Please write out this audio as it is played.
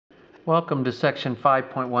Welcome to section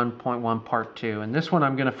 5.1.1 part 2. And this one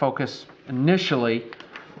I'm going to focus initially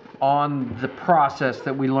on the process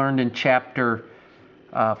that we learned in chapter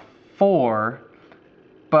 4,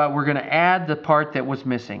 but we're going to add the part that was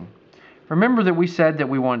missing. Remember that we said that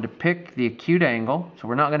we wanted to pick the acute angle, so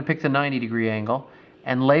we're not going to pick the 90-degree angle,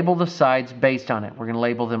 and label the sides based on it. We're going to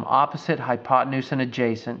label them opposite, hypotenuse, and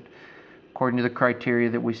adjacent, according to the criteria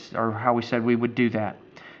that or how we said we would do that.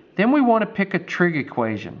 Then we want to pick a trig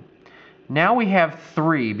equation. Now we have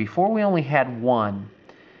 3. Before we only had 1.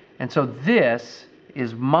 And so this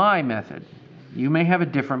is my method. You may have a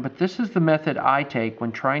different, but this is the method I take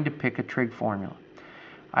when trying to pick a trig formula.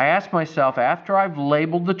 I ask myself, after I've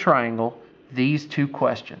labeled the triangle, these 2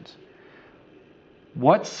 questions.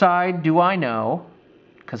 What side do I know?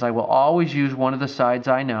 Because I will always use one of the sides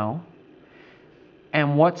I know.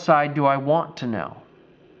 And what side do I want to know?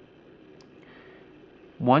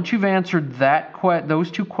 Once you've answered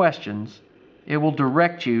those 2 questions, it will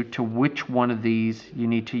direct you to which one of these you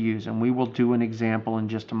need to use, and we will do an example in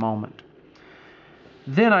just a moment.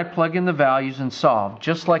 Then I plug in the values and solve,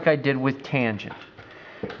 just like I did with tangent.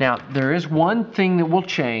 Now, there is one thing that will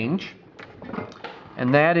change,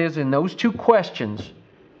 and that is in those 2 questions,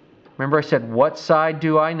 remember I said, what side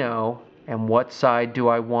do I know and what side do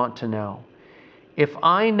I want to know? If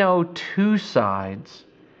I know 2 sides,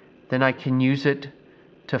 then I can use it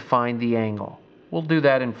to find the angle. We'll do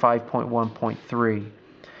that in 5.1.3.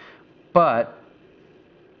 But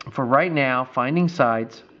for right now, finding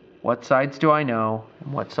sides, what sides do I know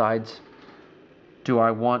and what sides do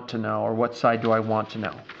I want to know, or what side do I want to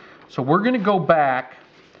know? So we're going to go back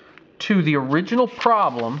to the original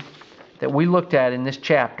problem that we looked at in this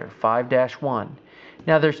chapter, 5-1.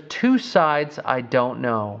 Now there's 2 sides I don't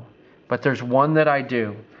know, but there's one that I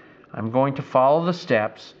do. I'm going to follow the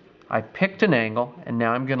steps. I picked an angle, and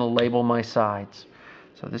now I'm going to label my sides.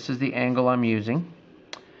 So this is the angle I'm using.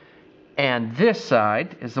 And this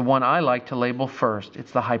side is the one I like to label first.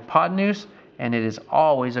 It's the hypotenuse, and it is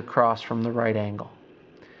always across from the right angle.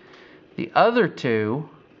 The other 2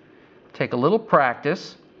 take a little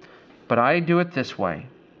practice, but I do it this way.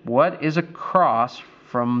 What is across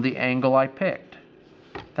from the angle I picked?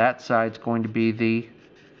 That side's going to be the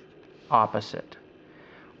opposite.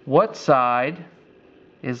 What side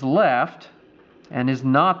is left and is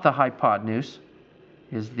not the hypotenuse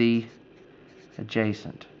is the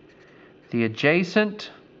adjacent. The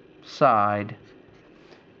adjacent side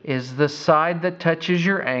is the side that touches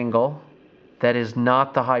your angle that is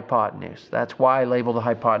not the hypotenuse. That's why I label the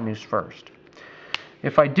hypotenuse first.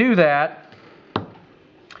 If I do that,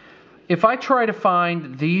 if I try to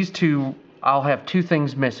find these 2, I'll have 2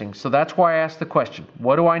 things missing. So that's why I asked the question,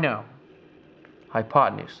 what do I know?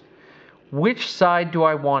 Hypotenuse. Which side do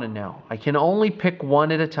I want to know? I can only pick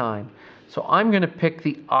one at a time. So I'm going to pick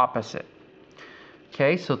the opposite.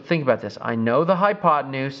 Okay, so think about this. I know the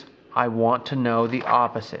hypotenuse. I want to know the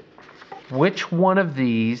opposite. Which one of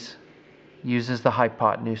these uses the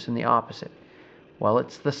hypotenuse and the opposite? Well,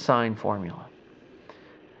 it's the sine formula.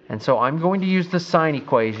 And so I'm going to use the sine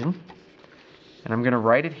equation, and I'm going to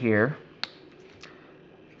write it here.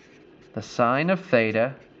 The sine of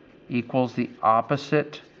theta equals the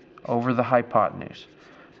opposite over the hypotenuse.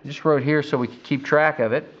 I just wrote here so we can keep track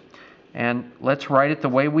of it. And let's write it the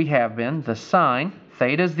way we have been. The sine,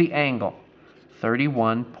 theta is the angle,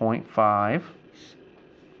 31.5,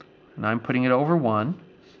 and I'm putting it over 1,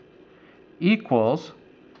 equals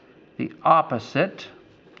the opposite,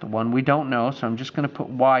 the one we don't know, so I'm just going to put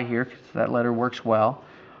y here because that letter works well,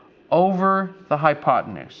 over the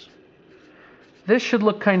hypotenuse. This should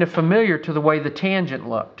look kind of familiar to the way the tangent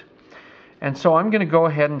looked. And so I'm going to go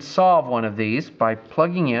ahead and solve one of these by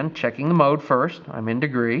plugging in, checking the mode first. I'm in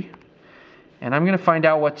degree. And I'm going to find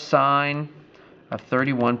out what sine of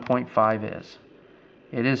 31.5 is.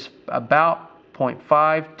 It is about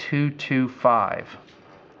 0.5225.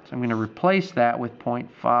 So I'm going to replace that with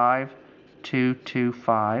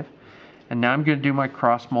 0.5225. And now I'm going to do my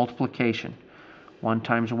cross multiplication. 1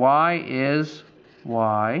 times y is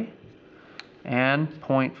y. And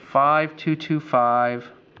 0.5225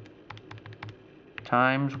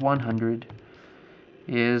 times 100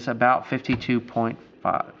 is about 52.5.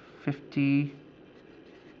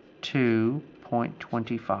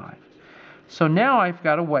 52.25. So now I've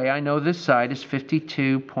got a way. I know this side is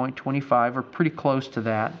 52.25 or pretty close to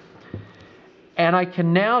that. And I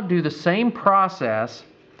can now do the same process,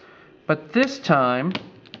 but this time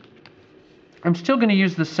I'm still going to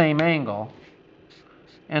use the same angle.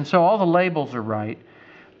 And so all the labels are right,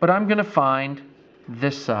 but I'm going to find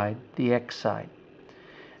this side, the x side.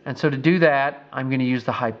 And so to do that, I'm going to use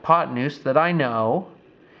the hypotenuse that I know,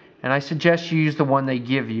 And I suggest you use the one they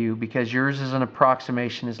give you because yours is an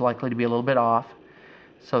approximation, is likely to be a little bit off.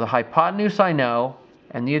 So the hypotenuse I know,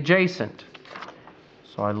 and the adjacent.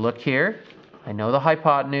 So I look here, I know the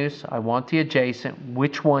hypotenuse, I want the adjacent.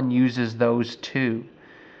 Which one uses those two?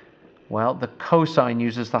 Well, the cosine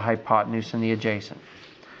uses the hypotenuse and the adjacent.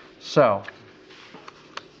 So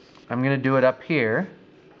I'm going to do it up here.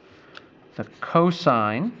 The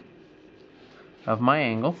cosine of my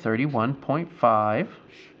angle, 31.5,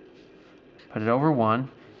 put it over 1,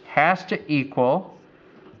 has to equal,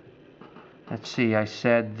 let's see, I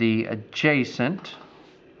said the adjacent,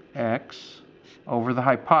 x, over the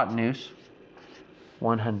hypotenuse,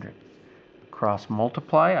 100. Cross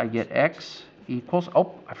multiply, I get x equals,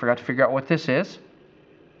 oh, I forgot to figure out what this is.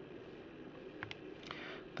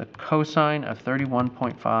 The cosine of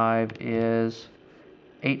 31.5 is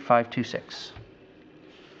 8526.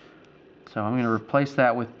 So I'm going to replace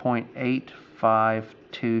that with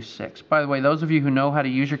 0.8526. By the way, those of you who know how to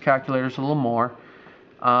use your calculators a little more,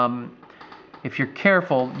 if you're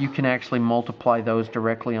careful, you can actually multiply those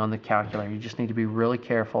directly on the calculator. You just need to be really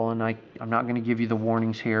careful, and I'm not going to give you the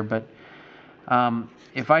warnings here, but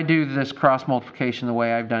if I do this cross multiplication the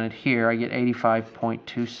way I've done it here, I get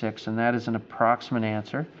 85.26, and that is an approximate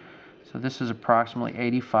answer. So this is approximately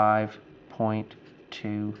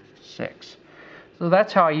 85.26. So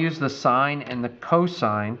that's how I use the sine and the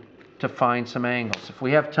cosine to find some angles. If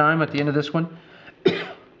we have time at the end of this one,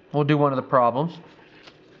 we'll do one of the problems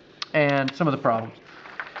and some of the problems.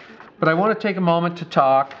 But I want to take a moment to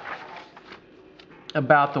talk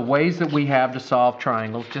about the ways that we have to solve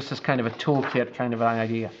triangles, just as kind of a toolkit kind of an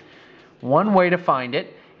idea. One way to find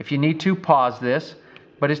it, if you need to, pause this,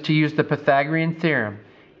 but is to use the Pythagorean theorem.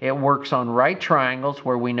 It works on right triangles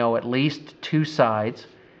where we know at least two sides.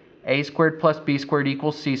 A squared plus B squared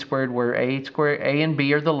equals C squared, where A and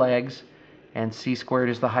B are the legs, and C squared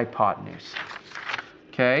is the hypotenuse.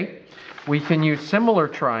 Okay? We can use similar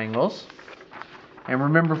triangles. And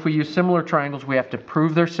remember, if we use similar triangles, we have to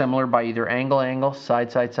prove they're similar by either angle, angle,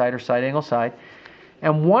 side, side, side, or side, angle, side.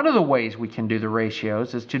 And one of the ways we can do the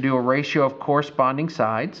ratios is to do a ratio of corresponding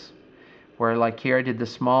sides, where like here I did the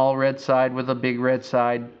small red side with a big red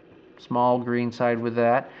side, small green side with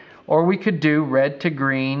that. Or we could do red to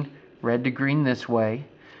green this way.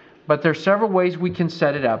 But there's several ways we can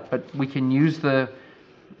set it up, but we can use the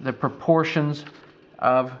proportions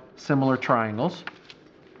of similar triangles.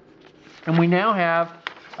 And we now have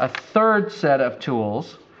a third set of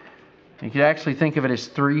tools. You could actually think of it as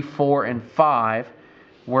 3, 4, and 5,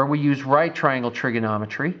 where we use right triangle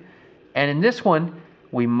trigonometry. And in this one,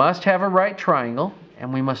 we must have a right triangle,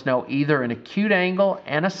 and we must know either an acute angle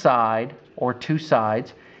and a side, or two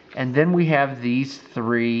sides. And then we have these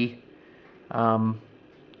three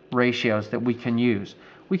ratios that we can use.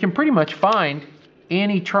 We can pretty much find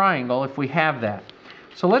any triangle if we have that.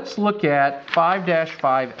 So let's look at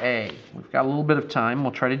 5-5A. We've got a little bit of time.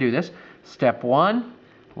 We'll try to do this. Step 1,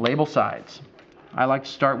 label sides. I like to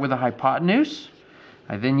start with a hypotenuse.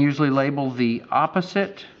 I then usually label the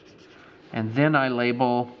opposite, and then I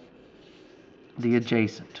label the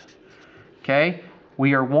adjacent. Okay?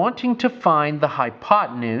 We are wanting to find the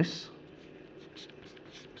hypotenuse,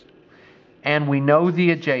 and we know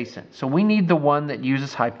the adjacent. So we need the one that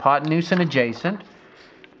uses hypotenuse and adjacent.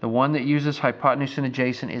 The one that uses hypotenuse and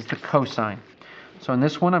adjacent is the cosine. So in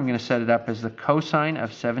this one, I'm going to set it up as the cosine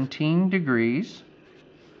of 17 degrees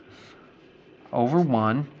over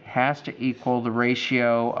 1 has to equal the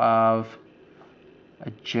ratio of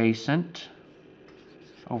adjacent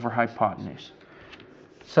over hypotenuse.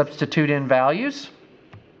 Substitute in values.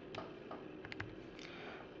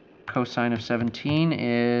 Cosine of 17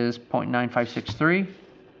 is 0.9563.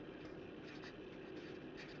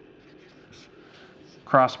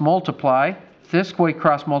 Cross multiply. This way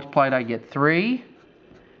cross multiplied I get 3.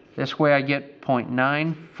 This way I get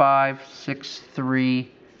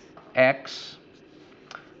 0.9563x.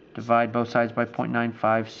 Divide both sides by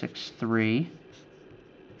 0.9563.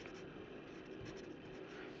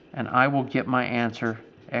 And I will get my answer.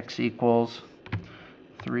 X equals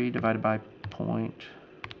 3 divided by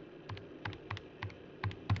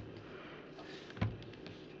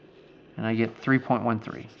and I get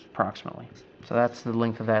 3.13 approximately. So that's the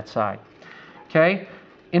length of that side. Okay,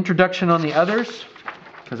 introduction on the others,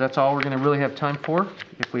 because that's all we're going to really have time for,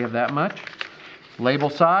 if we have that much. Label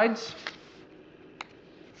sides.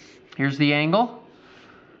 Here's the angle.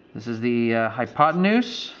 This is the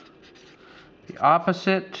hypotenuse, the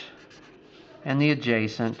opposite, and the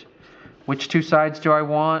adjacent. Which two sides do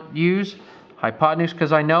I use? Hypotenuse,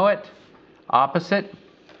 because I know it. Opposite,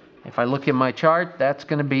 if I look in my chart, that's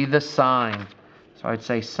going to be the sine. So I'd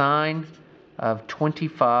say sine of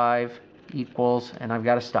 25 equals, and I've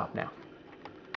got to stop now.